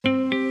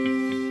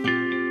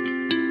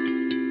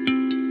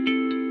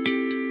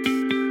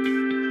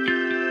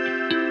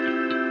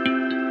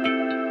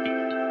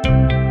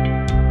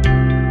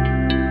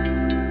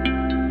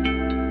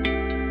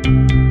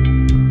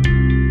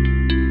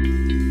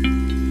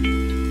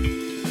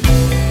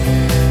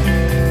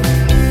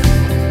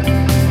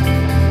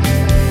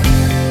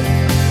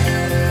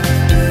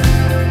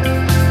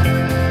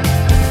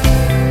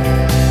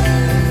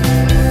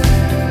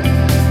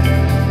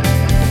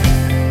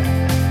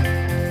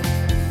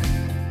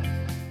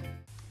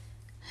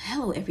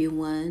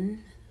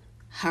everyone.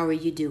 How are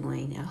you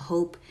doing? I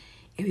hope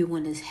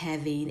everyone is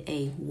having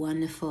a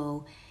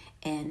wonderful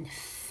and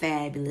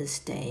fabulous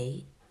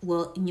day.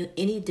 Well,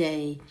 any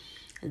day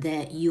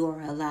that you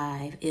are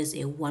alive is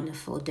a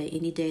wonderful day.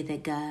 Any day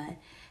that God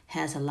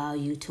has allowed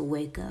you to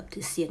wake up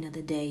to see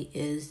another day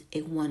is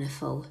a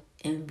wonderful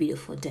and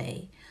beautiful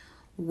day.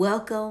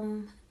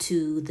 Welcome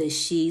to the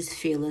She's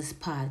Fearless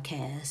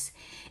podcast.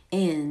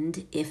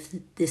 And if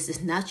this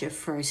is not your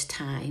first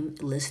time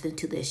listening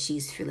to the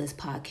She's Fearless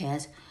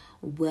podcast,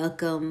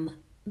 welcome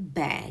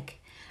back.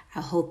 I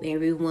hope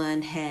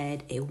everyone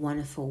had a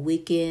wonderful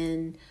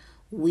weekend,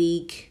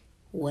 week,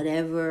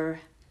 whatever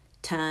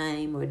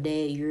time or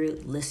day you're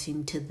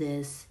listening to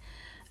this.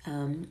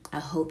 I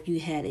hope you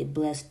had a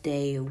blessed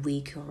day or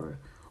week or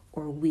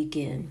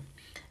weekend.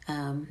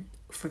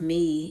 For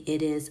me,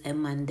 it is a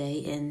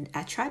Monday, and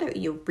I try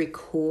to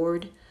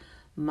record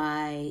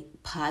my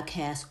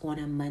podcast on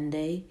a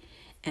Monday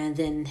and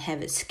then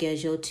have it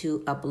scheduled to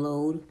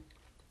upload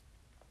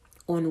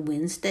on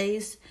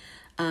Wednesdays.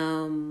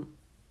 But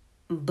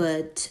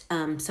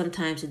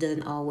sometimes it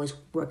doesn't always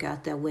work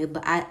out that way.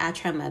 But I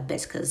try my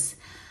best because,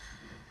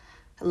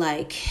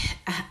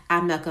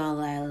 I'm not going to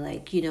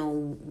lie,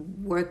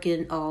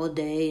 working all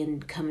day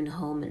and coming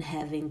home and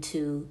having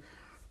to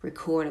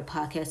record a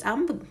podcast.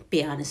 I'm going to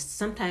be honest.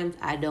 Sometimes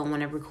I don't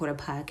want to record a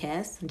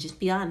podcast. Just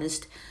be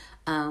honest.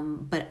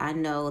 But I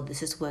know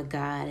this is what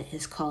God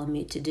is calling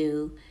me to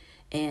do,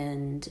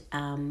 and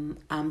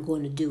I'm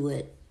going to do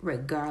it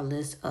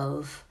regardless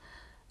of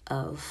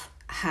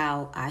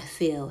how I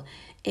feel.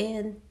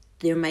 And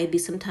there may be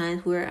some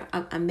times where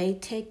I may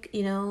take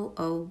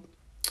a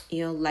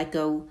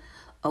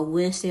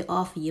Wednesday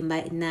off. You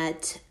might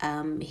not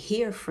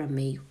hear from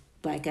me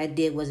like I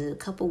did. Was it a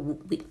couple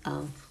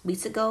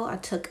weeks ago? I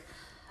took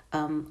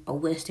a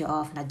Wednesday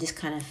off, and I just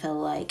kind of felt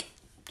like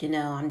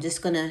I'm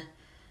just gonna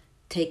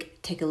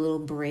take a little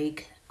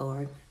break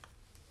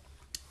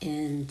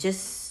and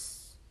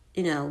just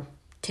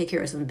take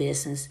care of some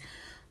business.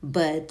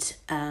 But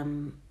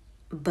I'm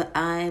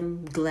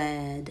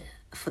glad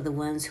for the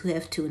ones who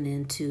have tuned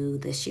into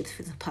the She's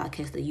Fearless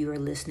podcast that you are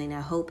listening. I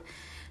hope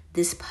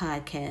this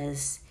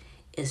podcast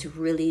is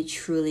really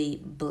truly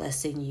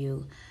blessing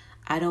you.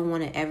 I don't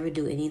want to ever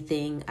do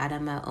anything out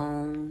of my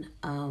own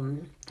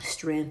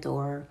strength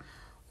or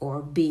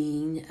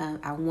being.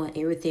 I want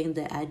everything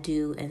that I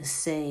do and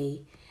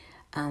say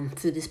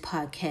through this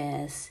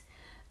podcast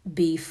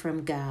be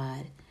from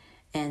God,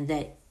 and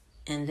that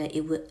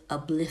it would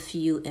uplift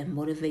you and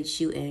motivate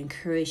you and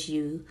encourage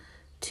you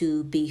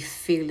to be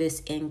fearless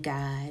in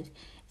God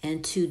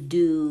and to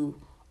do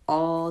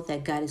all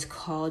that God has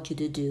called you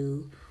to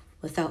do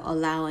without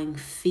allowing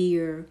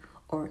fear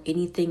or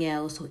anything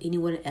else or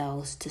anyone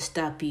else to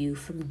stop you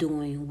from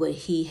doing what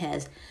He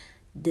has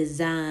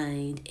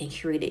designed and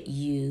created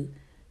you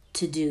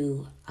to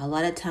do. A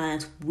lot of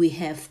times we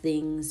have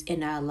things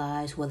in our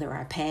lives, whether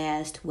our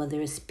past, whether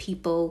it's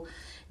people,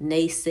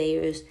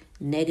 naysayers,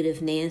 negative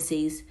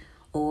Nancys,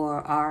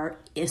 or our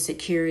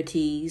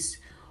insecurities,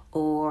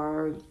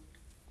 or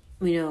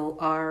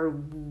our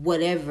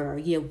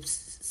whatever.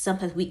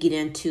 Sometimes we get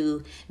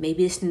into,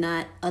 maybe it's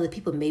not other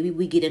people, maybe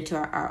we get into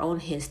our own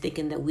heads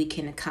thinking that we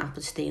can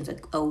accomplish things,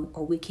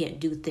 or we can't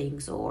do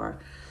things, or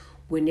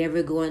we're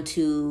never going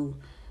to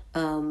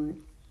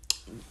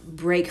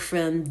break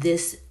from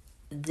this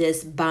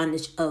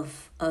bondage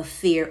of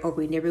fear, or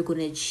we're never going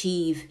to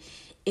achieve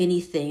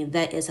anything.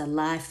 That is a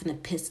lie from the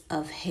pits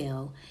of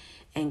hell.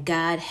 And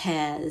God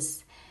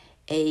has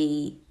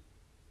a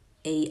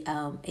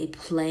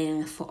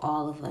plan for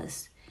all of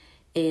us,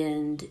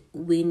 and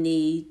we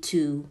need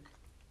to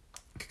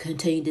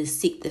continue to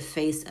seek the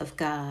face of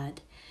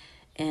God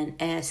and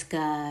ask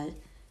God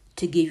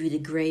to give you the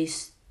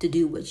grace to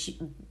do what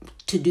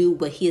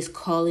He is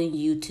calling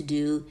you to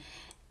do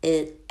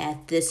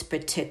at this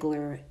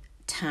particular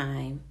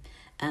time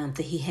that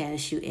He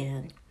has you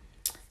in.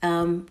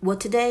 Well,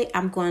 today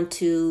I'm going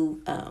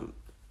to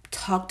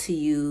talk to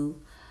you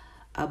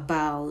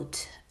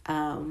about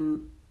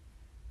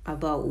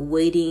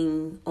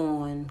waiting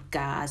on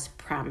God's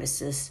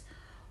promises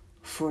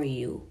for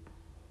you.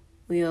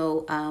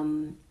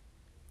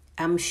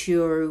 I'm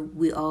sure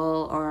we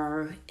all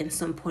are in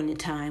some point in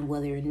time,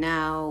 whether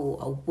now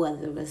or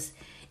whether it was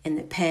in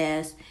the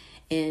past,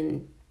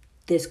 and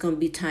there's going to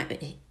be time.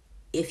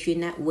 If you're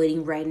not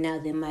waiting right now,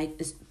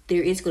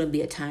 there is going to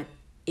be a time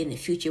in the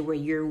future where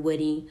you're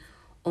waiting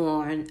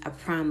on a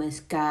promise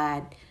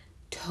God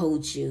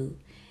told you.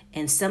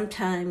 And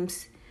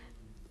sometimes,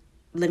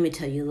 let me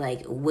tell you,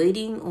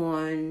 waiting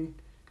on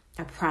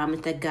a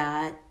promise that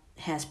God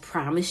has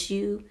promised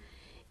you,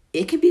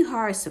 it can be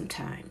hard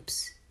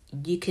sometimes.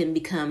 You can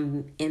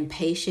become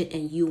impatient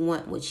and you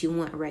want what you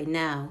want right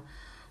now.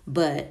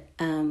 But,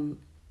 how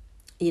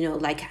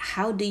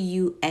do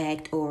you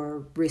act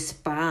or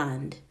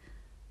respond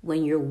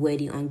when you're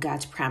waiting on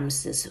God's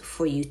promises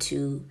for you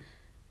to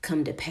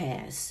come to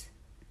pass?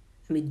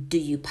 Do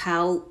you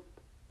pout?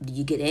 Do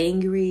you get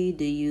angry?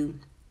 Do you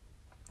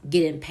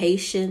get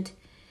impatient?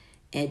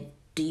 And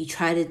do you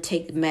try to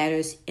take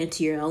matters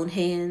into your own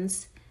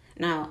hands?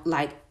 Now,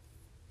 like,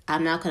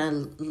 I'm not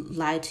gonna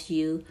lie to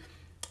you.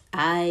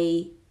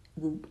 Gonna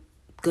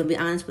be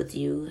honest with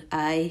you.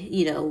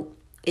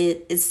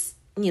 It's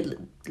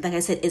like I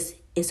said,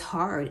 it's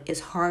hard.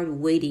 It's hard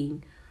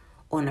waiting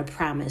on a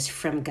promise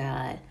from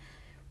God.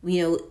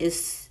 We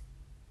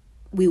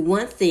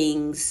want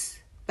things.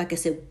 Like I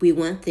said, we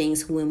want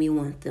things when we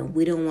want them.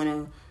 We don't want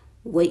to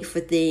wait for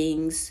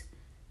things.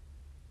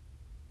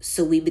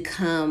 So we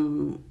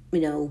become,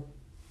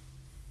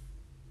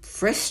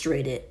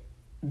 frustrated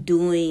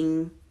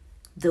doing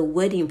the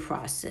waiting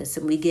process,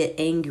 and we get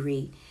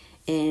angry,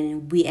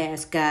 and we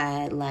ask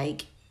God,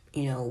 like,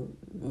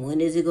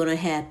 when is it going to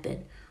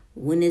happen?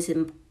 When is it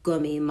going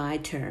to be my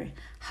turn?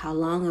 How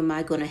long am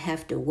I going to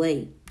have to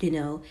wait?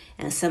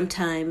 And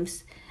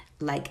sometimes,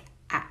 like,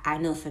 I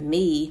know for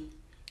me,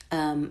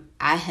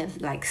 I have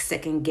like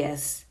second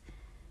guess,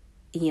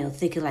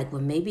 thinking like,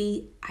 well,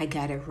 maybe I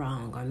got it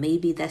wrong, or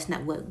maybe that's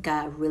not what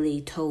God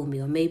really told me,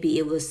 or maybe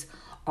it was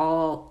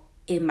all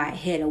in my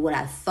head or what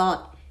I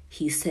thought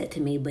he said to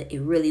me, but it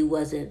really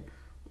wasn't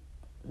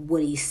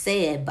what he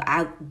said.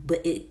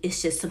 But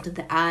it's just something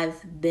that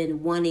I've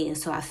been wanting, and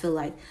so I feel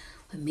like,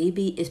 well,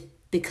 maybe it's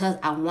because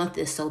I want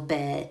this so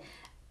bad.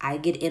 I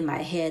get in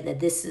my head that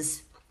this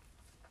is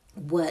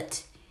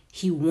what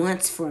he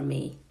wants for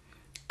me.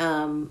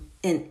 And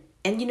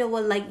you know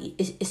what, like,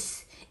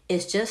 it's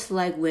just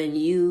like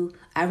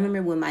I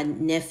remember when my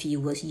nephew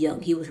was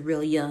young. He was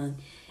real young,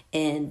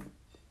 and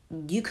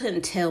you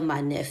couldn't tell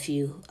my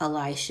nephew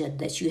Elisha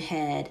that you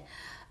had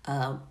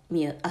a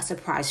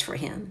surprise for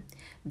him,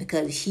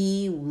 because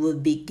he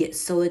would get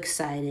so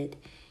excited.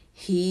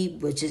 He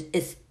would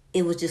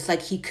it was just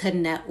like he could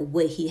not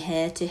wait. He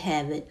had to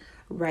have it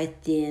right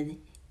then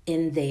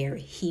and there.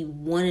 He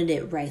wanted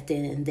it right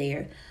then and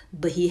there,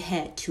 but he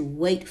had to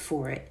wait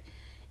for it.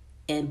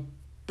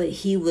 But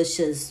he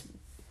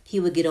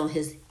would get on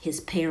his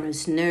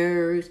parents'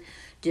 nerves,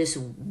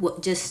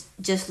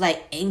 just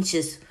like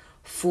anxious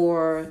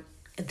for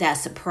that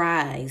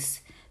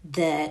surprise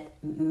that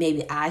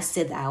maybe I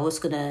said that I was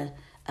gonna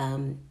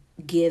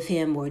give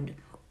him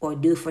or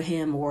do for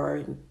him,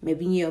 or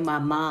maybe my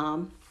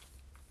mom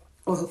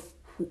or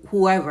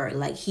whoever.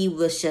 Like, he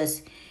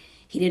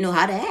didn't know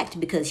how to act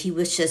because he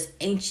was just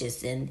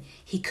anxious, and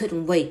he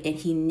couldn't wait, and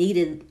he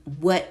needed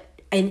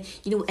and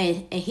he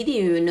didn't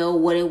even know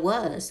what it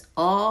was.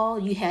 All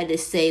you had to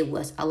say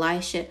was,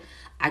 Elisha,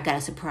 I got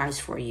a surprise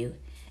for you.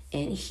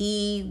 And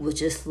he was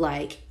just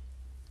like,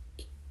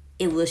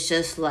 it was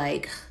just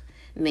like,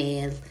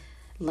 man,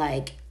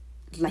 like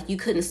you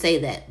couldn't say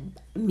that.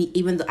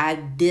 Even though I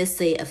did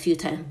say it a few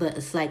times, but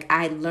it's like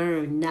I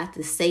learned not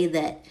to say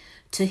that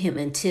to him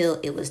until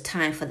it was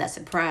time for that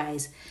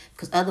surprise,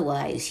 because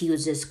otherwise he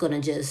was just going to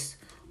just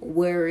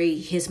worry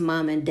his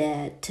mom and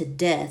dad to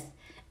death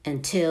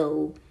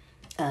until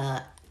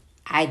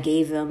I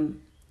gave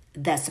him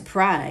that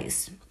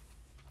surprise.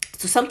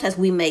 So sometimes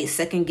we may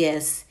second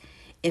guess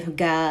if did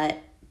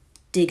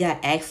God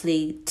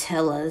actually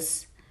tell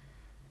us,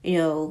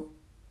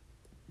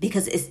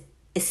 because it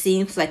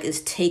seems like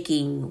it's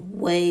taking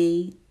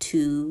way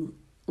too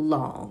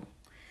long.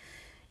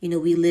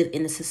 We live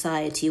in a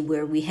society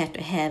where we have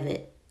to have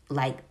it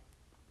like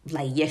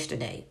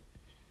yesterday.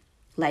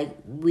 Like,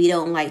 we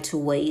don't like to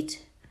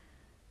wait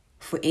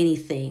for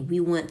anything. We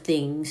want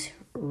things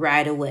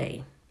right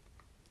away.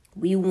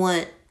 We don't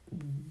want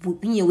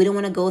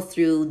to go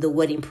through the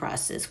waiting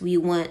process. We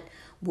want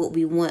what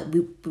we want.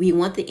 We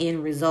want the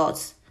end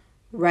results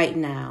right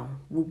now.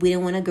 We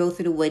don't want to go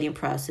through the waiting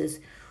process.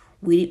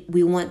 We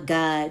want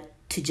God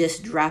to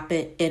just drop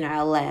it in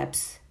our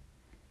laps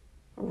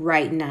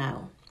right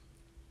now.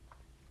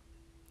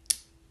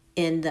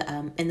 In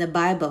the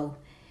Bible,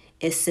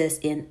 it says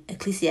in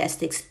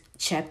Ecclesiastes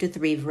chapter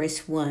 3,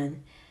 verse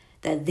 1,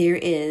 that there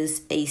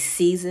is a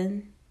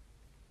season,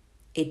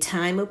 a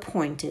time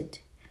appointed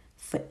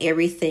for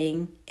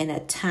everything, and a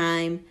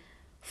time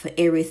for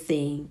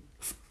everything,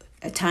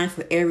 a time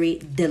for every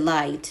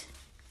delight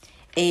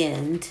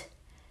and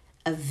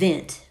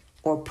event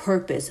or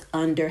purpose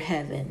under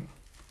heaven.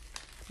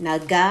 Now,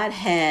 God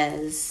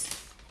has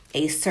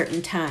a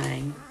certain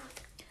time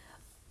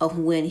of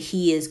when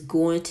he is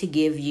going to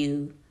give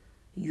you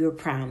your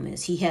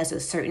promise. He has a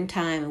certain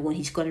time when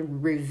he's going to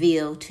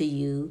reveal to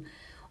you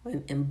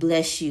and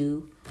bless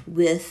you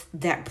with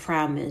that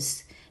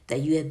promise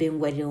that you have been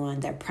waiting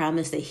on, that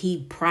promise that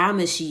he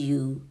promised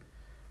you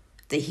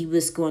that he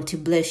was going to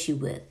bless you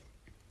with.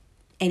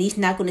 And he's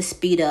not going to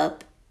speed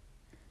up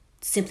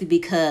simply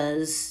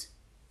because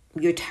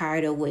you're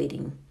tired of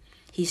waiting.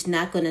 He's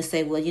not going to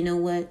say, well, you know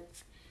what?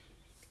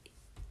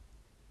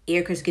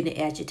 Erica's getting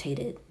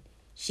agitated.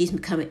 She's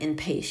becoming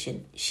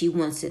impatient. She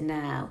wants it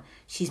now.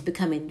 She's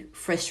becoming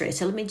frustrated.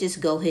 So let me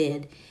just go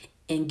ahead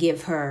and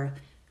give her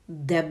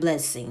that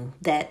blessing,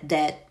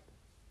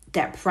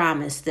 that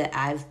promise that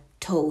I've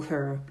told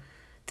her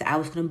that I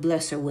was going to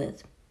bless her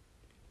with.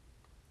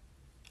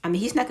 I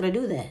mean, he's not going to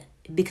do that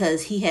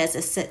because he has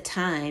a set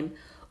time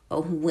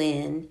of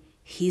when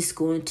he's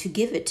going to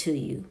give it to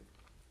you.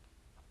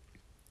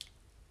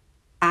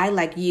 I,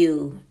 like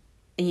you,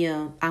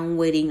 I'm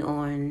waiting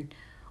on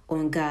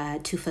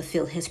God to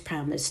fulfill his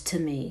promise to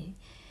me.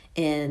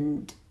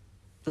 And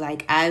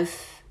like I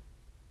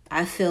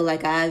feel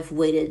like I've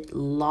waited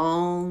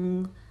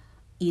long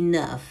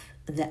enough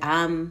that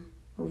I'm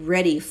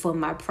ready for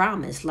my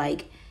promise.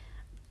 Like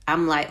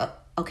I'm like,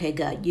 okay,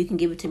 God, you can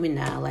give it to me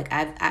now. Like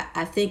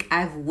I think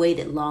I've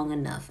waited long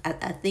enough.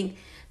 I think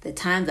the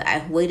time that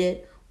I've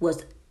waited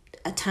was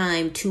a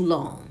time too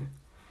long.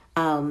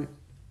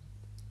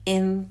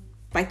 And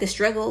like the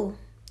struggle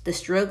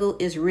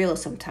is real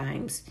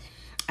sometimes.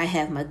 I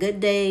have my good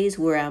days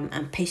where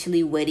I'm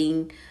patiently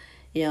waiting.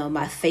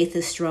 My faith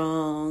is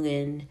strong,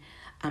 and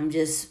I'm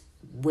just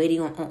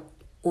waiting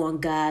on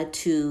God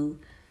to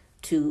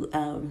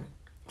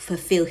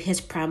fulfill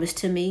his promise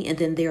to me. And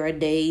then there are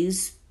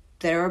days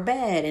that are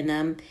bad, and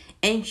I'm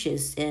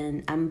anxious,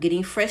 and I'm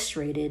getting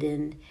frustrated,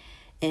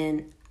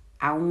 and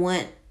I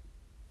want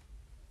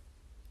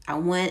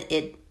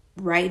it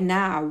right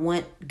now. I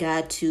want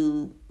God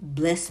to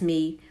bless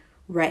me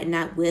right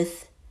now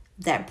with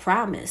that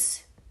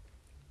promise.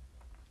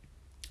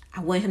 I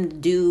want him to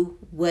do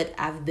what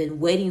I've been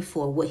waiting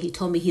for, what he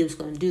told me he was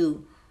going to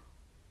do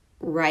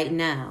right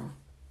now.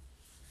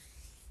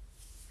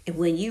 And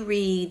when you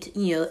read,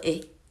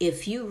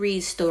 if you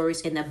read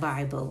stories in the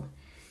Bible,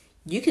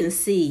 you can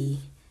see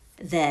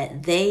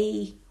that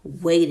they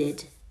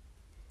waited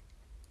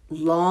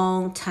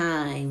long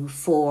time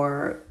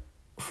for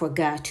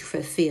God to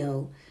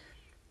fulfill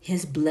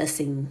his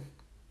blessing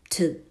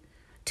to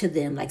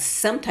them. Like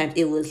sometimes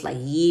it was like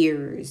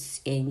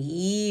years and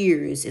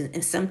years,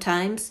 and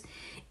sometimes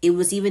it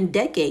was even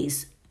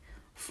decades,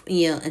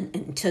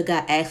 until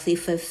God actually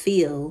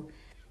fulfilled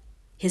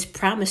his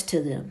promise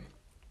to them.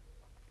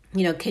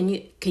 Can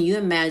you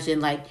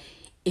imagine, like,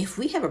 if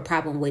we have a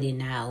problem waiting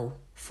now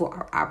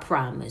for our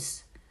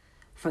promise,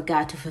 for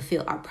God to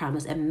fulfill our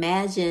promise?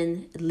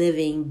 Imagine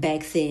living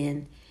back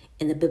then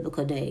in the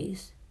biblical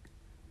days.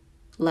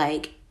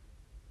 Like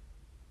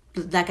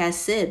I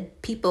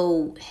said,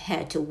 people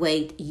had to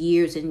wait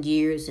years and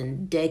years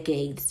and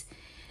decades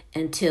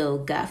until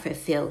God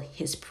fulfilled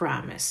his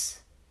promise.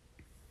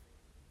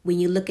 When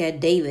you look at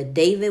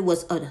David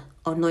was an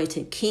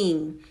anointed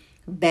king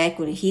back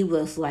when he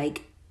was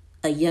like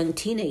a young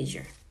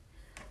teenager.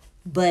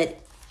 But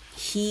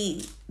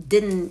he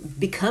didn't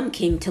become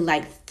king till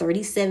like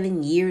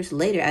 37 years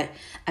later.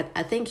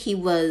 I think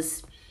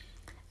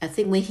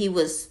when he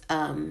was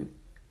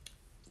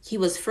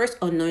first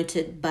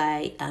anointed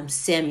by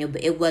Samuel,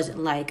 but it wasn't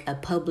like a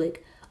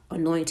public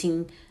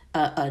anointing,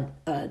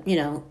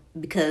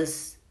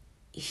 because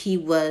he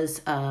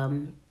was,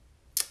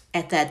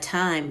 at that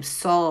time,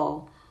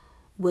 Saul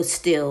was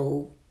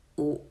still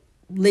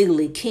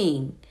legally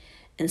king.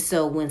 And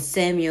so when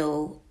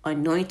Samuel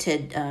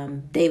anointed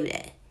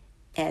David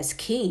as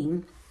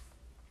king,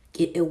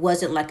 it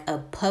wasn't like a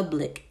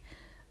public,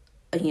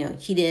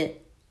 he didn't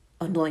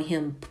anoint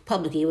him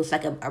publicly. It was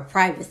like a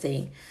private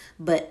thing.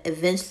 But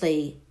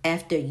eventually,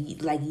 after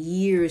like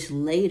years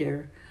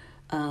later,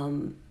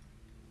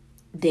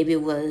 David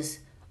was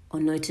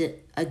anointed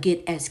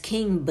again as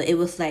king. But it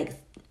was like,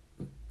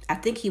 I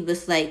think he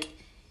was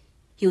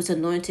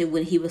anointed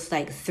when he was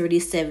like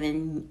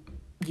 37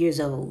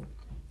 years old.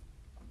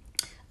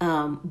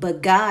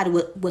 But God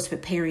was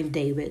preparing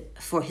David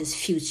for his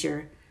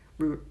future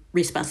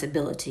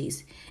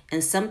responsibilities.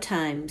 And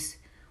sometimes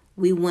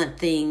we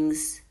want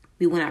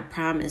our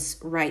promise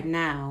right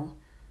now,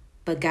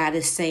 but God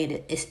is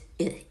saying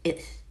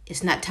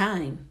it's not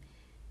time.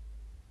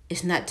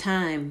 It's not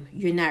time.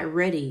 You're not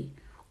ready.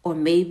 Or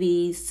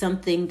maybe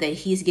something that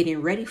he's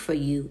getting ready for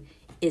you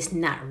is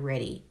not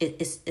ready.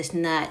 It's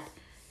not,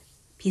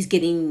 he's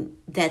getting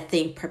that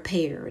thing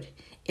prepared.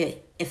 If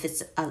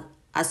it's a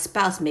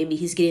spouse, maybe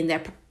he's getting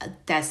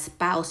that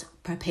spouse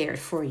prepared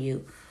for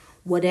you.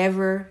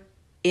 Whatever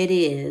it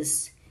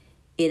is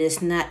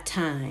not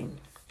time.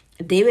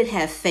 David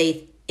had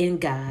faith in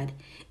God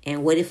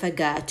and waited for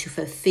God to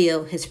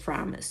fulfill his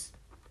promise.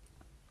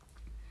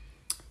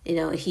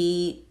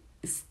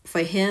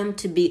 For him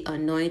to be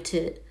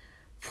anointed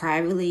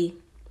privately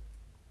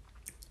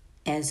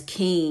as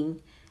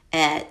king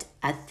at,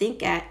 I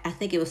think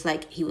it was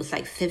like, he was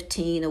like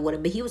 15 or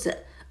whatever, but he was a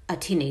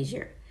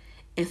teenager.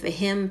 And for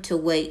him to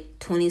wait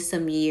 20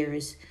 some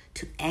years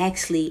to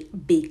actually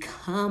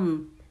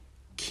become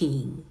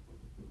king,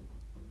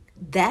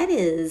 that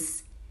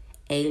is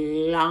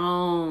a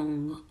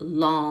long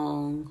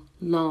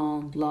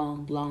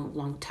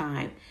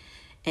time.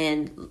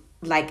 And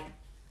like,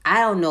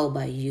 I don't know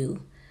about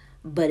you,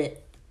 but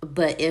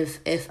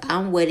if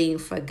I'm waiting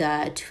for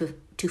God to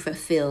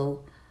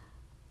fulfill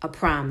a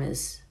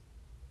promise,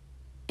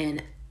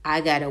 and I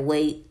gotta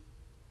wait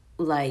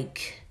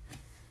like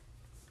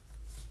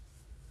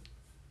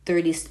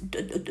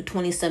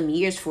 20 some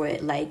years for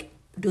it, like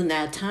during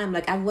that time,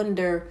 like I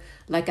wonder,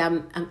 like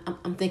I'm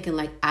thinking,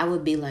 like I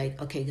would be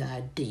like, okay,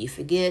 God, did you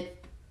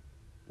forget?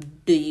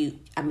 Do you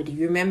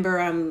remember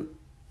I'm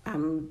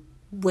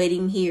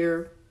waiting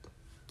here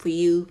for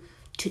you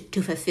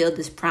to fulfill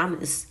this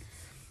promise?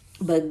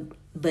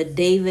 But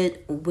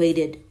David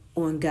waited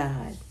on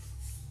God.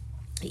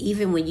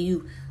 Even when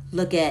you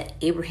look at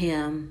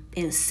Abraham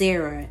and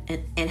Sarah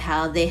and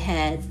how they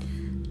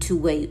had to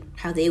wait,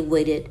 how they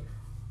waited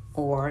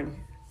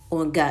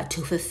on God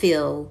to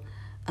fulfill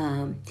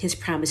his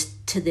promise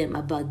to them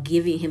about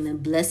giving him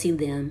and blessing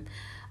them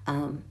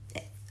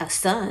a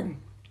son.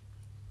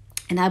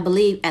 And I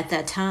believe at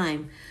that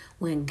time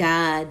when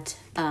God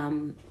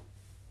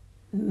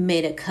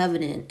made a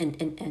covenant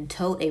and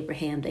told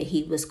Abraham that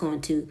he was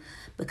going to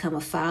become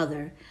a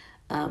father,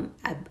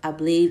 I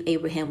believe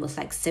Abraham was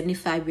like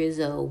 75 years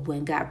old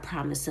when God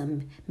promised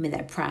him, made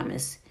that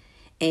promise.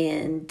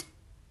 And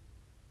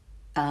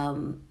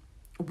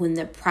when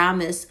the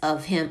promise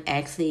of him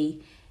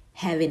actually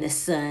having a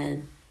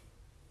son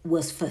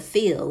was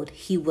fulfilled,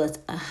 he was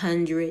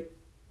 100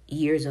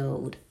 years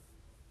old.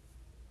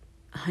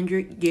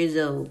 100 years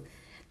old.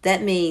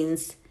 That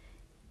means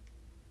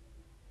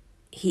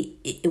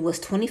it was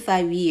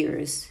 25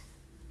 years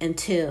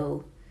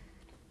until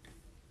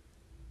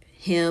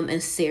him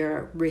and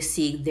Sarah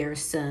received their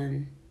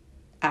son,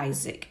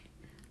 Isaac.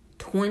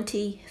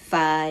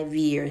 25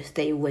 years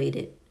they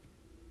waited.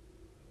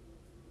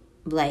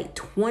 Like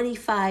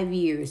 25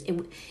 years.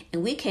 And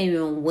we can't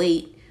even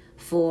wait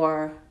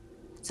for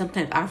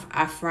sometimes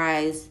our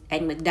fries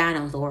at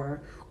McDonald's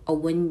or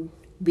when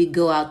we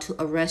go out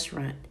to a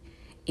restaurant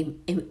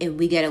and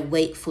we gotta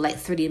wait for like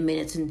 30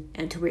 minutes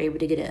until we're able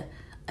to get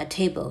a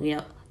table.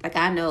 Like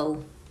I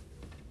know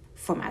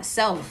for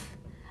myself,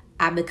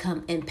 I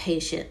become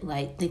impatient,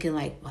 like thinking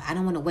like, well, I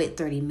don't want to wait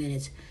 30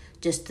 minutes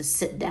just to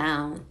sit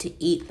down to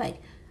eat.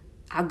 Like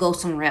I'll go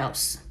somewhere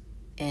else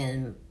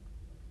and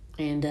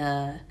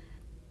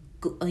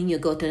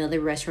go to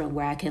another restaurant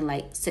where I can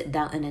like sit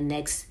down in the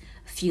next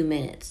few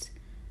minutes.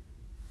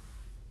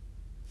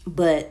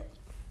 But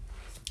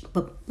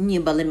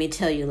let me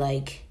tell you,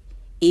 like,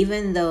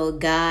 even though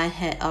God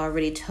had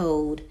already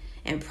told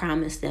and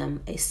promised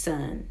them a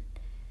son,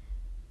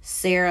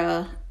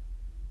 Sarah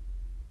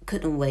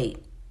couldn't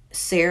wait.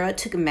 Sarah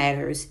took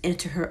matters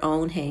into her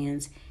own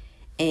hands,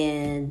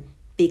 and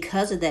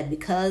because of that,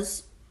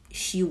 because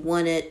she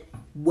wanted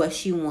what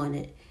she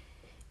wanted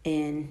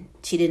and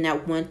she did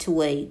not want to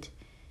wait,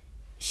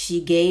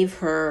 she gave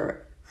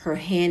her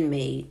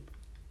handmaid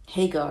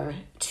Hagar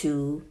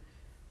to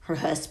her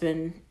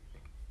husband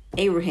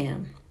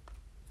Abraham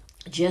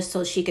just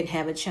so she could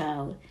have a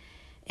child.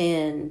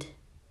 And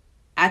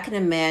I can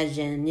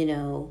imagine,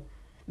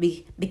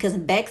 because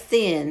back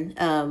then,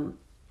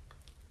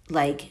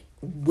 like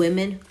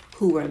women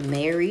who were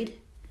married,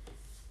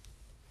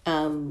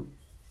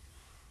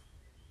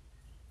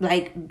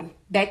 like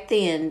back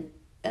then,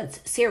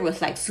 Sarah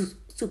was like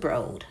super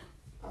old.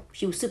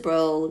 She was super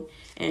old,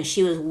 and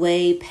she was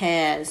way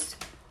past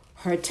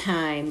her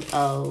time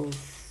of,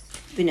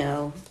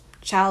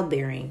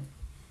 childbearing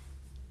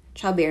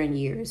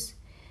years.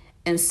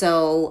 And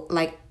so,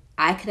 like,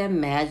 I can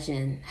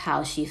imagine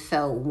how she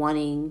felt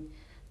wanting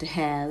to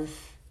have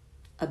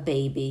a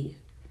baby,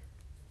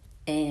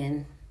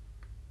 and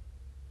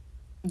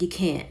you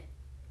can't.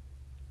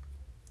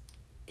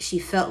 She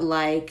felt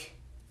like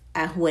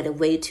I waited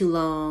way too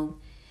long,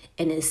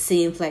 and it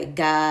seems like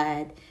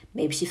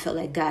maybe she felt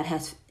like God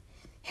has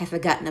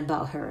forgotten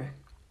about her,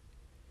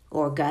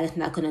 or God is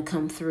not going to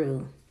come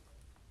through.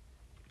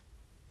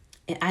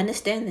 And I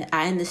understand that.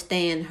 I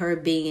understand her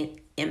being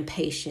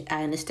impatient.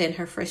 I understand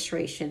her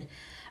frustration.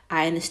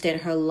 I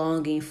understand her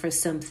longing for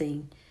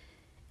something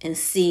and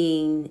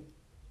seeing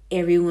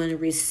everyone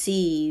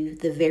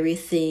receive the very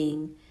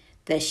thing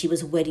that she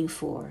was waiting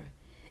for.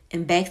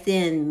 And back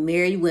then,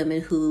 married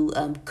women who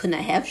could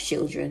not have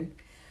children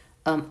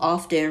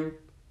often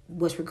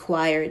was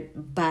required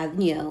by,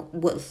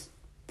 was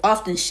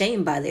often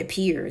shamed by their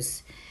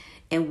peers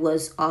and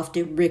was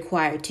often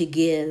required to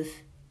give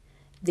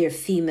their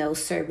female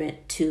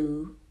servant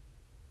to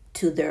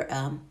their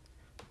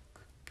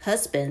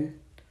husband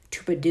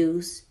to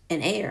produce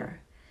an heir.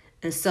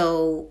 And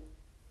so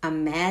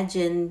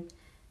imagine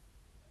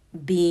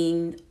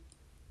being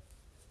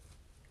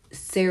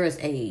Sarah's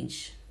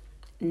age,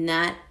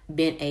 not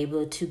being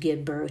able to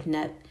give birth,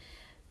 not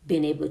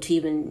being able to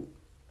even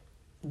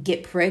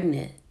get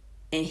pregnant,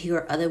 and here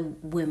are other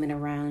women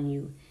around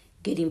you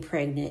getting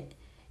pregnant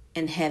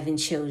and having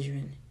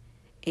children.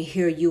 And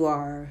here you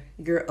are,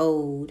 you're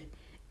old,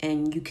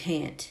 and you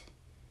can't.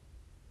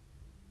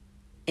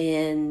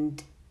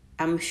 And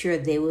I'm sure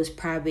they was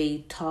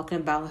probably talking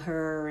about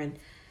her and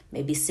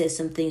maybe said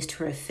some things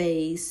to her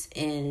face.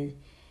 And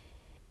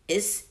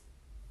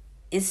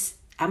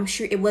I'm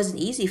sure it wasn't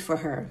easy for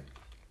her.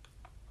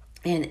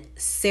 And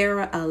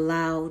Sarah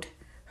allowed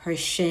her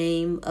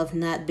shame of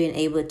not being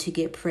able to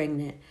get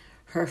pregnant,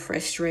 her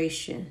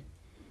frustration,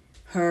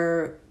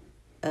 her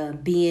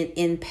being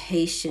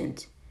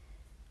impatient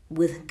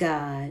with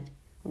God,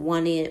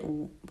 wanting it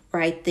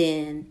right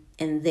then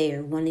and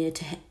there, wanting it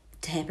to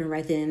happen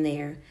right then and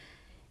there.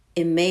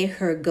 It made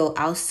her go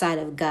outside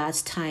of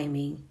God's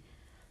timing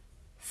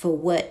for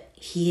what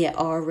he had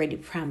already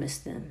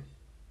promised them.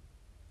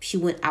 She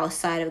went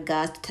outside of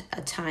God's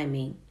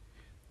timing.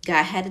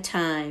 God had a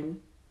time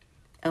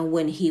and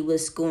when he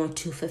was going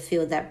to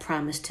fulfill that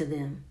promise to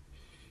them.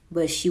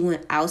 but she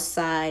went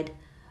outside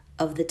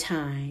of the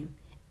time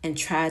and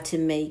tried to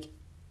make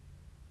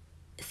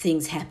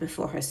things happen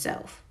for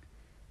herself.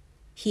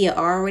 He had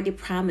already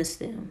promised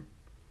them.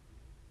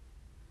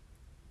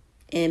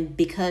 And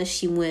because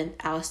she went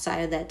outside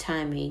of that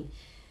timing,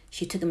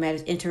 she took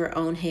matters into her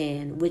own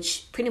hand,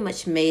 which pretty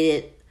much made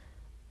it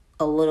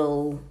a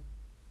little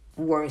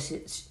worse.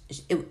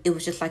 It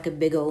was just like a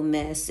big old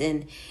mess.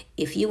 And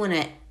if you want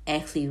to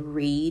actually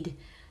read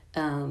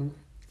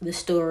the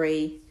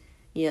story,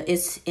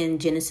 it's in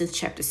Genesis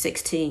chapter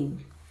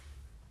 16.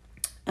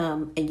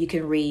 And you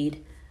can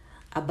read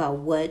about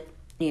what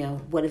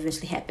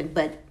eventually happened.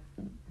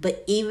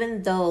 But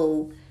even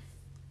though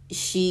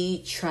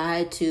she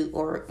tried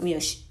to,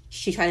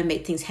 she tried to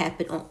make things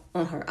happen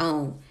on her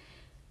own,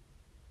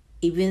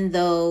 even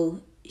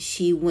though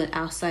she went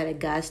outside of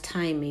God's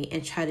timing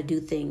and tried to do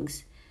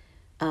things,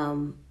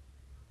 and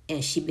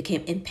she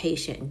became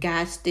impatient,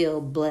 God still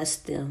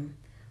blessed them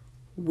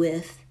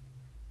with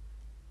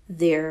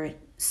their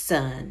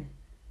son.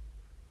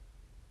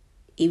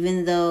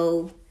 Even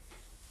though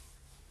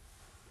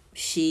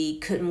she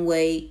couldn't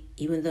wait,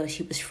 even though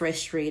she was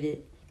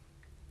frustrated,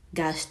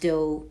 God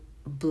still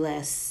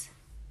blessed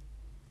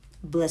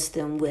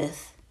them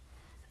with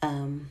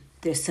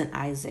their son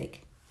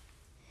Isaac.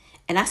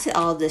 And I said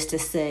all this to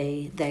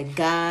say that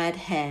God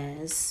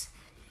has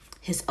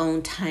his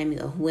own timing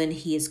of when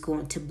he is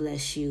going to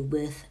bless you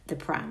with the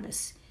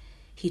promise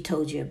he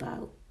told you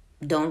about.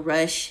 Don't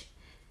rush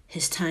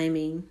his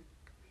timing.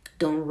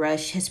 Don't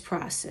rush his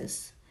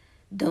process.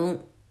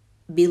 Don't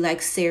be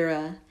like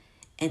Sarah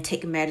and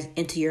take matters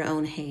into your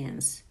own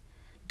hands.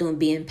 Don't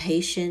be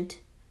impatient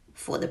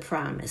for the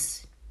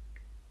promise.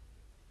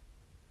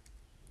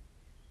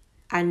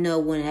 I know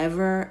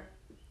whenever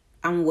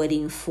I'm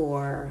waiting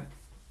for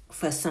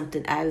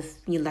something,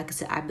 like I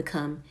said, I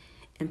become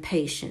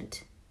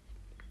impatient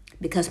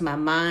because my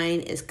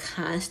mind is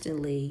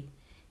constantly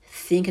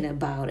thinking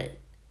about it.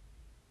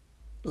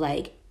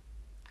 Like,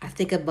 I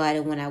think about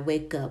it when I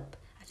wake up.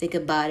 I think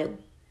about it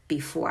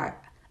before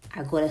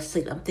I go to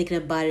sleep. I'm thinking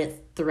about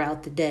it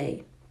throughout the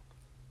day.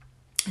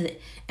 And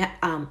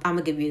I'm going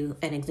to give you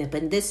an example.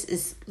 And this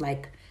is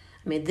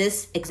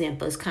this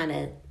example is kind of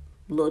a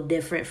little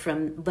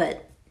different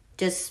but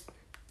just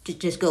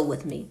go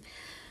with me.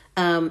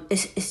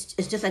 It's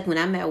just like when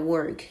I'm at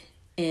work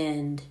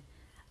and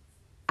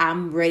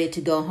I'm ready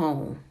to go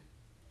home,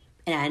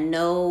 and I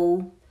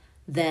know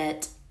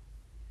that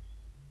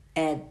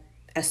at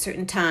a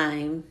certain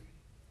time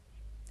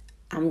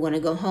I'm going to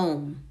go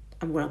home.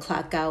 I'm going to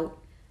clock out.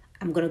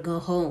 I'm going to go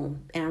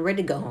home, and I'm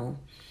ready to go home.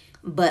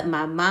 But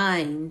my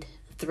mind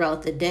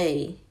throughout the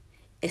day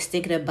is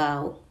thinking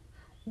about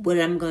what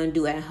I'm going to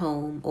do at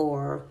home,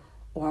 or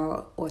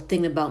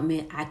thinking about,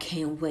 man, I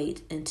can't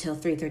wait until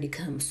 3:30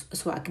 comes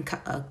so I can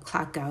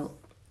clock out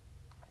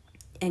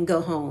and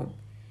go home.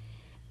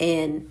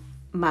 And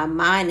my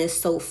mind is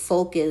so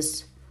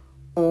focused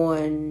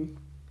on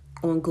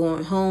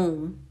going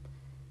home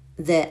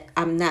that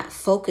I'm not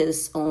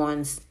focused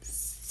on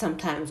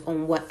sometimes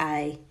on what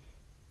I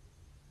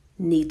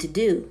need to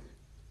do.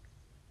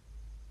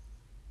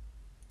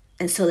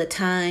 And so the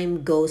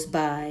time goes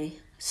by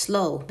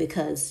slow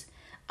because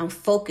I'm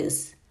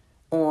focused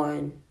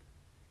on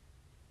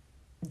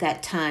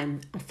that time.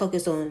 I'm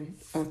focused on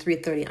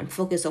 3:30. I'm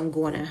focused on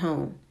going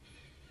home.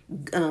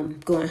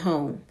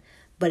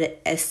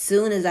 But as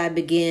soon as I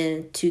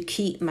begin to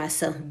keep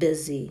myself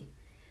busy,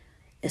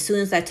 as soon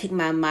as I take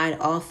my mind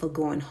off of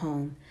going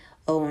home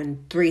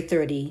on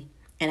 3:30,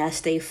 and I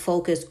stay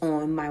focused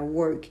on my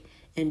work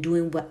and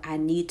doing what I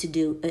need to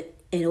do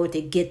in order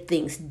to get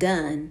things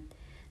done,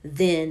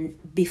 then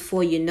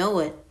before you know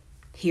it,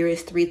 here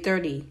is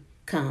 3:30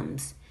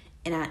 comes,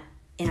 and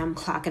I'm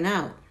clocking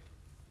out.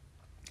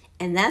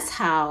 And that's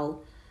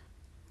how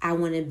I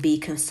want to be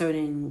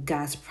concerning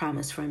God's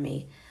promise for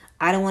me.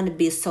 I don't want to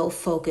be so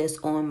focused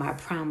on my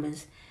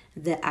promise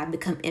that I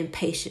become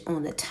impatient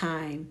on the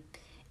time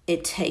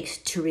it takes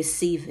to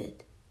receive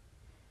it.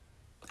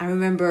 I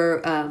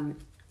remember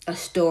a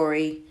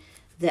story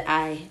that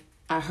I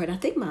heard. I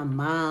think my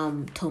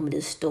mom told me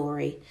this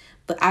story,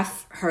 but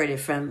I've heard it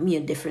from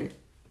different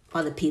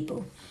other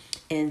people.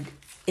 And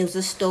it was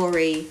a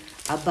story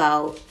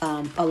about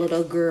a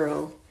little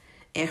girl,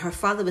 and her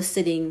father was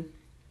sitting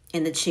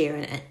in the chair,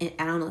 and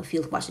I don't know if he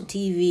was watching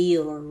TV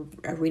or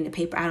reading the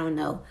paper, I don't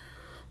know.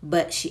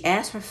 But she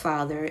asked her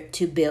father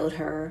to build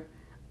her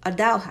a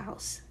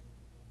dollhouse.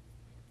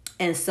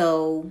 And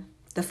so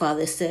the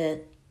father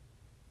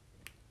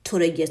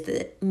told her yes,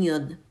 that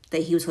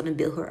he was going to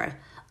build her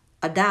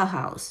a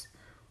dollhouse.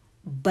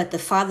 But the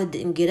father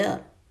didn't get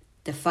up.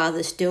 The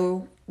father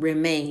still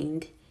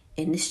remained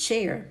in his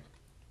chair.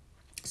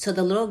 So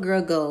the little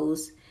girl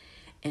goes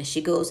and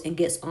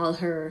gets all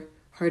her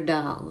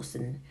dolls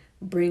and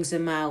brings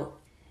them out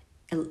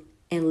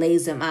and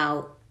lays them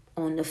out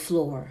on the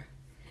floor.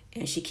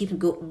 And she keeps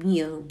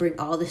bring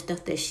all the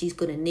stuff that she's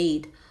going to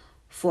need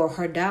for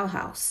her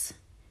dollhouse.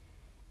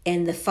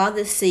 And the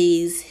father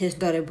sees his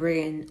daughter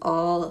bringing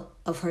all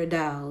of her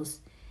dolls,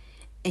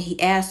 and he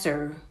asks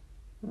her,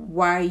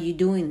 "Why are you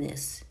doing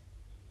this?"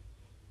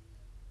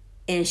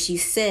 And she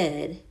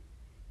said,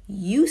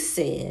 you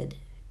said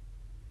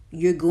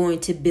you're going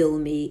to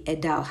build me a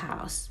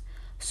dollhouse.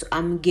 So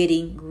I'm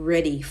getting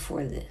ready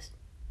for this.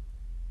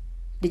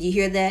 Did you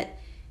hear that?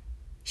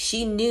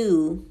 She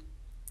knew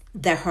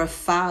that her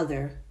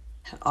father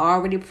had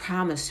already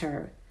promised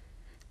her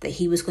that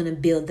he was going to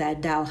build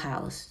that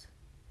dollhouse.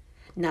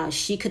 Now,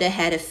 she could have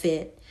had a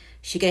fit.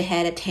 She could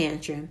have had a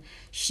tantrum.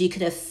 She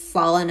could have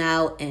fallen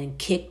out and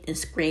kicked and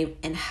screamed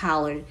and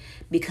hollered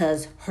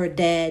because her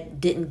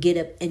dad didn't get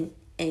up and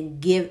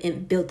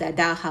built that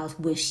dollhouse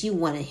when she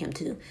wanted him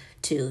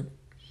to.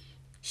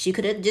 She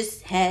could have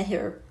just had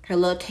her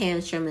little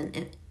tantrum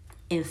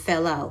and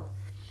fell out.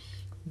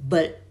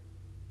 But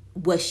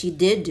what she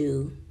did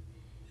do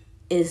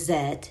is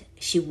that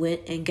she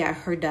went and got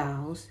her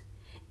dolls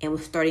and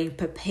was starting to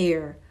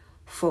prepare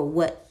for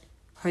what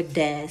her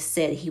dad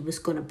said he was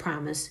going to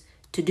promise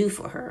to do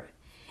for her.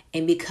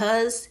 And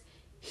because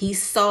he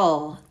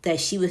saw that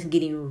she was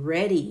getting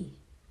ready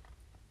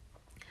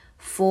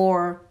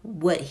for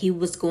what he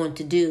was going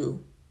to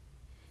do,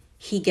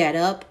 he got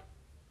up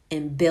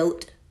and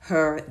built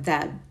her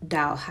that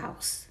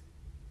dollhouse.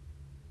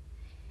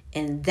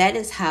 And that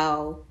is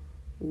how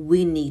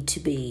we need to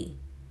be.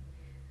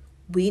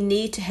 We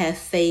need to have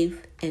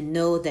faith and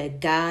know that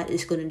God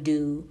is going to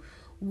do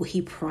what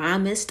he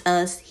promised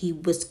us he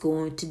was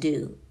going to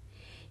do.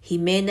 He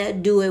may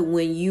not do it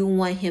when you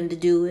want him to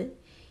do it.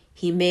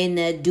 He may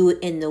not do it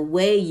in the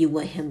way you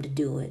want him to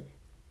do it.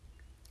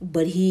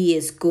 But he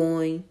is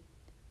going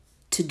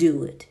to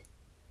do it.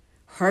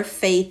 Her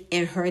faith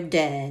in her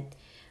dad,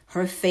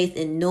 her faith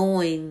in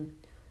knowing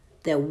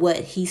that what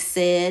he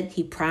said,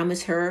 he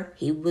promised her,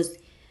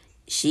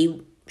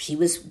 she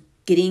was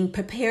getting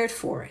prepared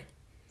for it.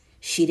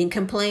 She didn't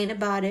complain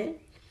about it.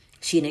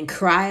 She didn't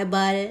cry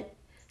about it.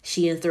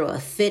 She didn't throw a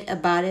fit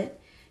about it.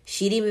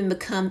 She didn't even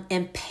become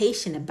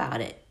impatient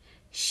about it.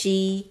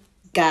 She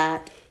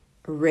got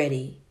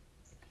ready.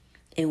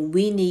 And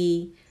we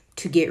need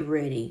to get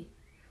ready.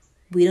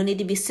 We don't need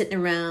to be sitting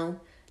around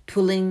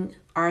twiddling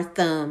our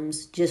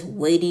thumbs, just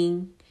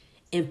waiting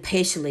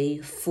impatiently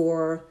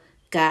for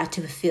God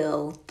to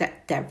fulfill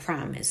that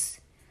promise.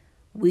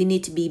 We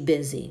need to be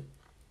busy.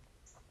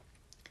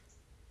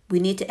 We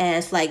need to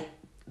ask, like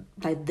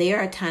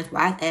there are times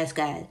where I've asked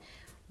God,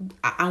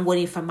 I'm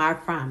waiting for my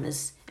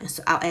promise. And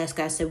so I'll ask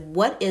God, I said,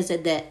 what is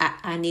it that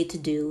I need to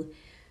do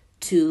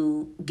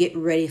to get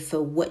ready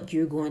for what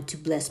you're going to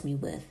bless me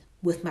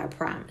with my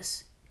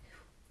promise?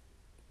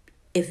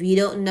 If you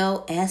don't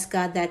know, ask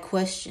God that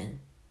question.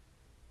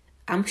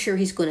 I'm sure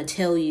he's going to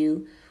tell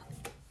you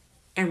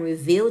and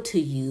reveal to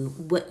you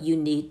what you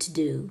need to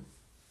do.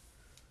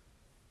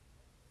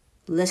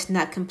 Let's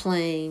not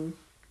complain.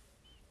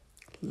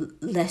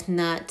 Let's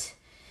not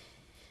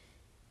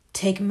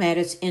take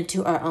matters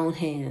into our own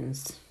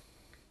hands.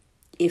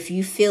 If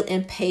you feel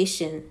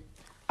impatient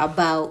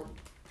about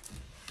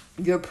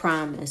your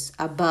promise,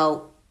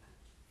 about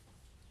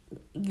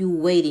you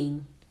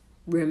waiting,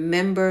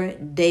 remember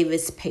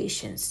David's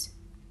patience.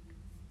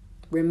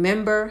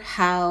 Remember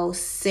how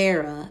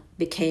Sarah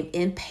became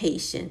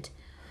impatient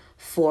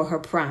for her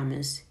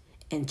promise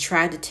and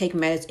tried to take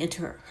matters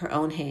into her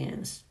own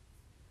hands.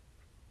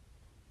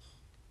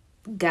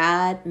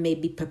 God may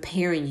be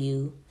preparing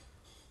you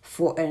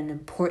for an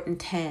important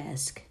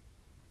task.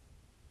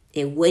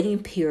 A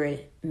waiting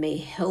period may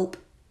help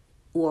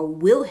or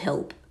will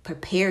help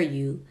prepare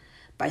you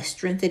by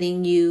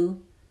strengthening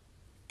you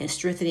and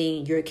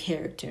strengthening your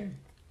character.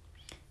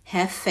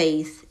 Have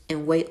faith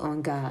and wait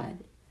on God.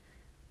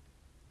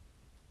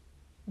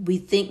 We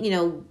think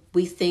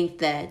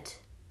that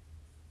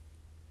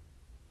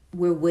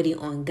we're waiting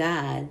on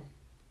God,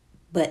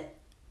 but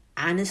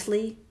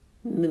honestly,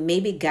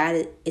 maybe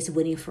God is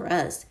waiting for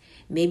us.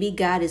 Maybe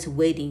God is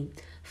waiting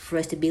for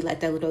us to be like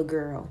that little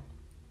girl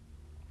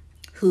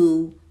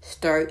who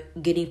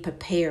start getting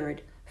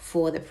prepared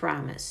for the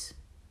promise.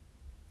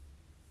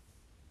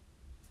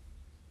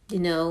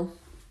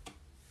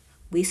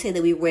 We say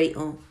that we wait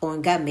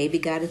on God. Maybe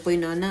God is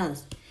waiting on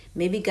us.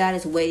 Maybe God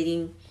is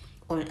waiting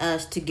on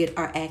us to get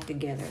our act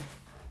together,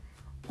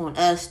 on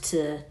us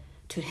to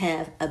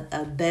have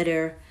a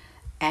better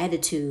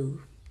attitude,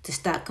 to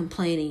stop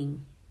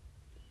complaining.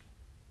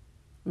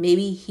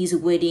 Maybe he's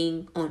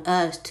waiting on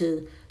us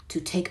to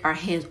take our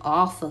hands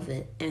off of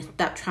it and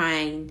stop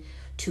trying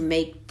to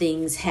make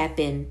things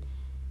happen,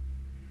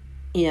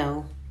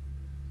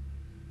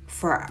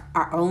 for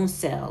our own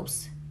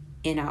selves,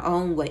 in our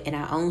own way, in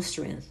our own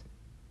strength.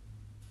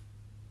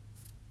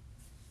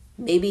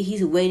 Maybe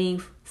he's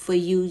waiting for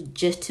you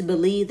just to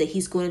believe that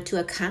he's going to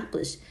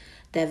accomplish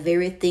that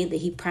very thing that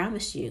he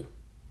promised you.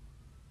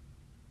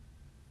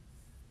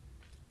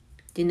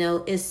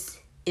 It's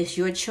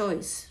your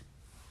choice.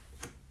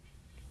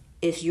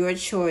 It's your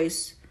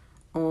choice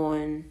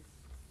on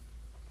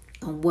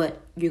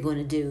what you're going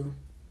to do.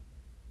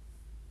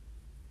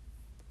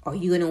 Are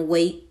you going to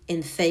wait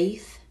in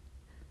faith,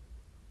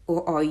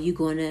 or are you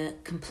going to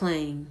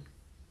complain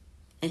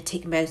and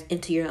take matters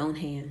into your own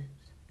hands?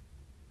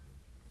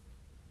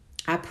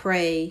 I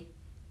pray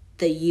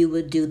that you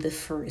would do the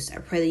first. I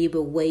pray that you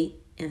would wait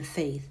and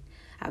faith.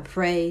 I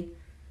pray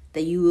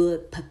that you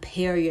would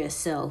prepare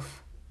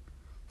yourself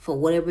for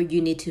whatever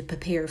you need to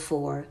prepare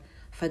for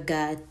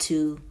God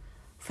to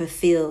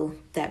fulfill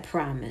that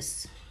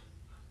promise.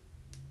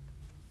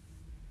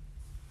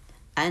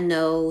 I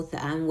know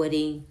that I'm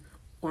waiting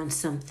on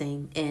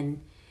something,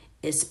 and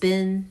it's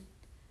been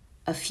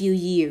a few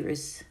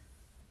years,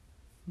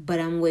 but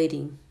I'm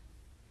waiting.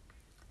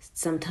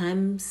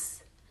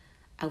 Sometimes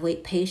I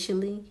wait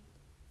patiently,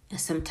 and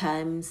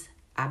sometimes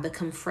I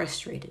become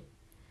frustrated.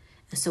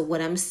 And so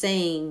what I'm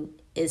saying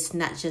is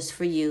not just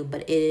for you,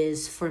 but it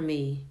is for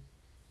me.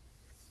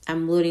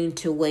 I'm learning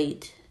to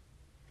wait.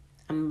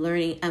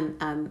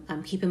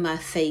 I'm keeping my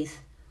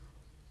faith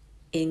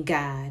in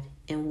God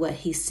and what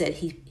He said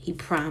He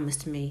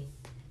promised me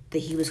that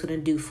He was going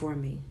to do for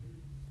me.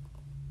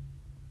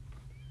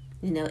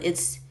 You know,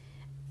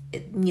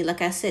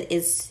 like I said,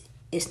 it's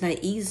not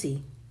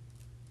easy.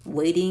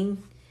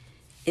 Waiting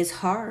is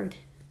hard.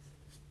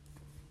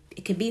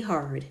 It can be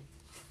hard.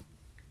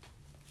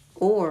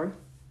 Or,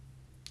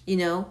 you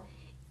know,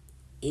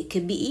 it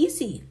could be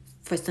easy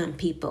for some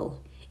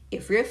people.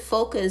 If you're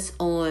focused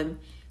on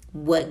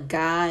what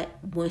God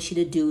wants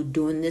you to do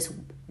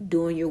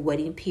during your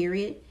waiting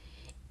period,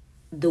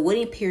 the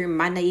waiting period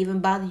might not even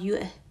bother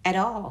you at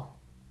all.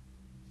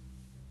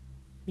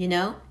 You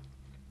know?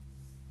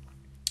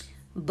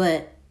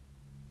 But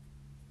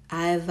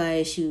I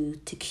advise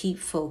you to keep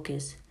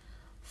focused.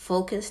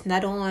 Focus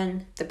not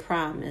on the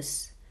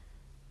promise,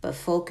 but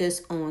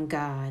focus on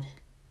God.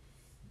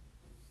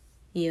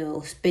 You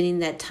know, spending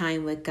that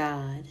time with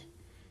God,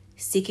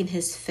 seeking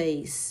His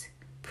face,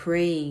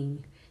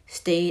 praying,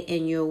 staying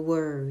in your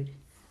word,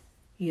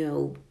 you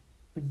know,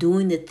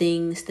 doing the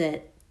things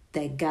that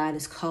God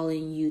is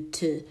calling you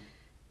to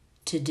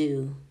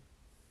do.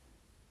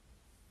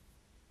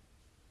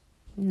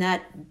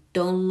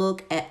 Don't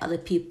look at other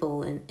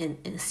people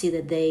and see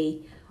that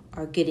they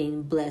are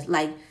getting blessed.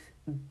 Like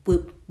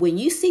when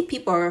you see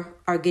people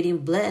are getting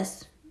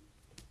blessed,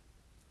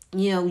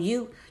 you know,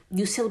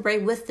 you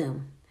celebrate with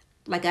them.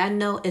 Like I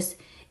know it's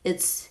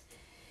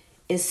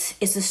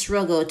a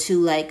struggle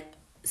to like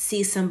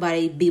see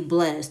somebody be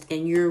blessed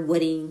and you're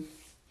waiting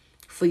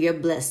for your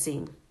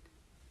blessing.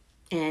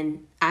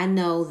 And I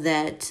know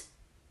that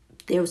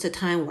there was a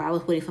time where I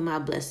was waiting for my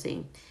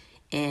blessing,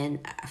 and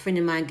a friend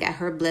of mine got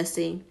her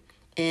blessing.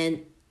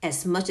 And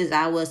as much as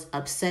I was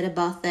upset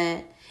about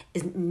that,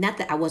 it's not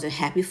that I wasn't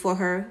happy for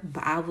her,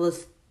 but I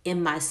was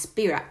in my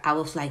spirit. I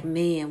was like,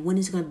 man, when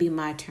is it going to be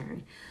my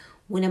turn?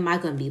 When am I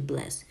going to be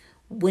blessed?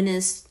 When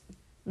is,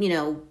 you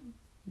know,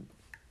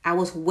 I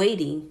was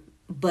waiting,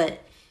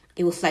 but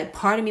it was like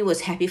part of me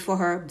was happy for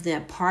her, but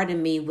then part of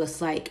me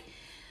was like,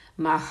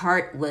 my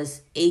heart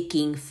was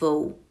aching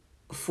for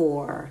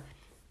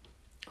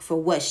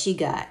what she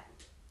got.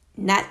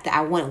 Not that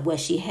I wanted what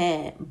she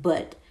had,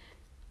 but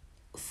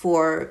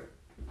for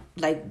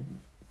like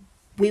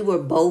we were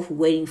both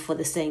waiting for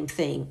the same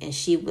thing, and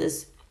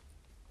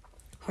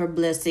her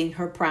blessing,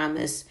 her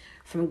promise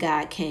from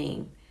God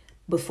came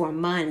before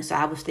mine. So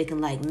I was thinking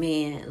like,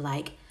 man,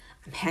 like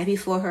I'm happy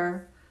for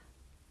her,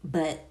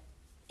 but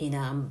you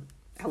know,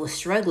 I was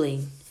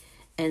struggling.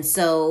 And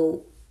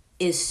so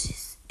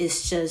it's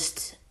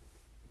just,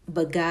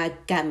 but God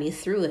got me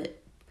through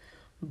it.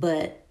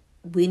 But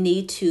we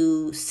need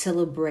to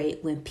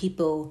celebrate when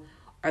people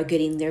are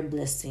getting their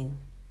blessing,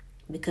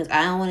 because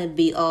I don't want to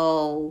be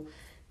all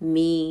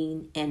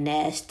mean and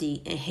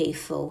nasty and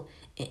hateful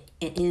and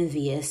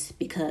envious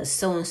because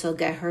so-and-so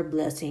got her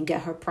blessing,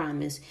 got her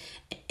promise,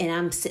 and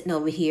I'm sitting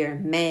over here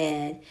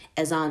mad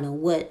as I don't know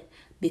what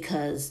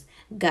because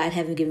God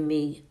haven't given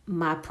me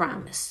my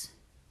promise.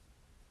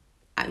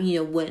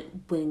 You know,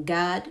 when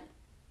God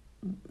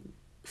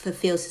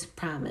fulfills His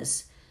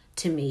promise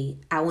to me,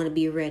 I want to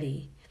be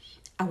ready.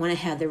 I want to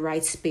have the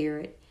right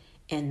spirit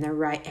and the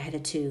right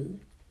attitude.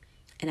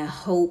 And I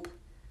hope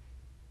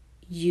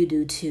you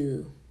do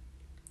too.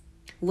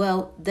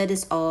 Well, that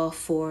is all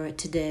for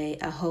today.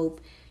 I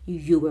hope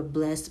you were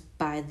blessed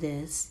by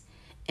this.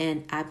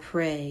 And I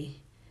pray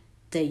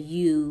that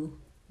you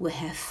will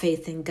have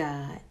faith in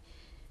God,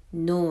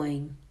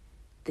 knowing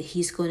that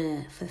He's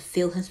going to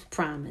fulfill His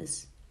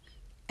promise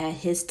at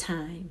His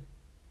time.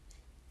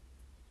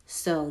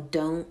 So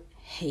don't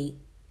hate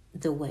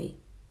the wait.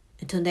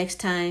 Until next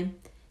time,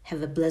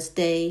 have a blessed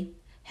day,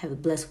 have a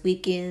blessed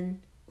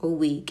weekend or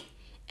week,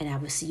 and I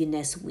will see you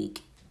next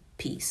week.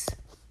 Peace.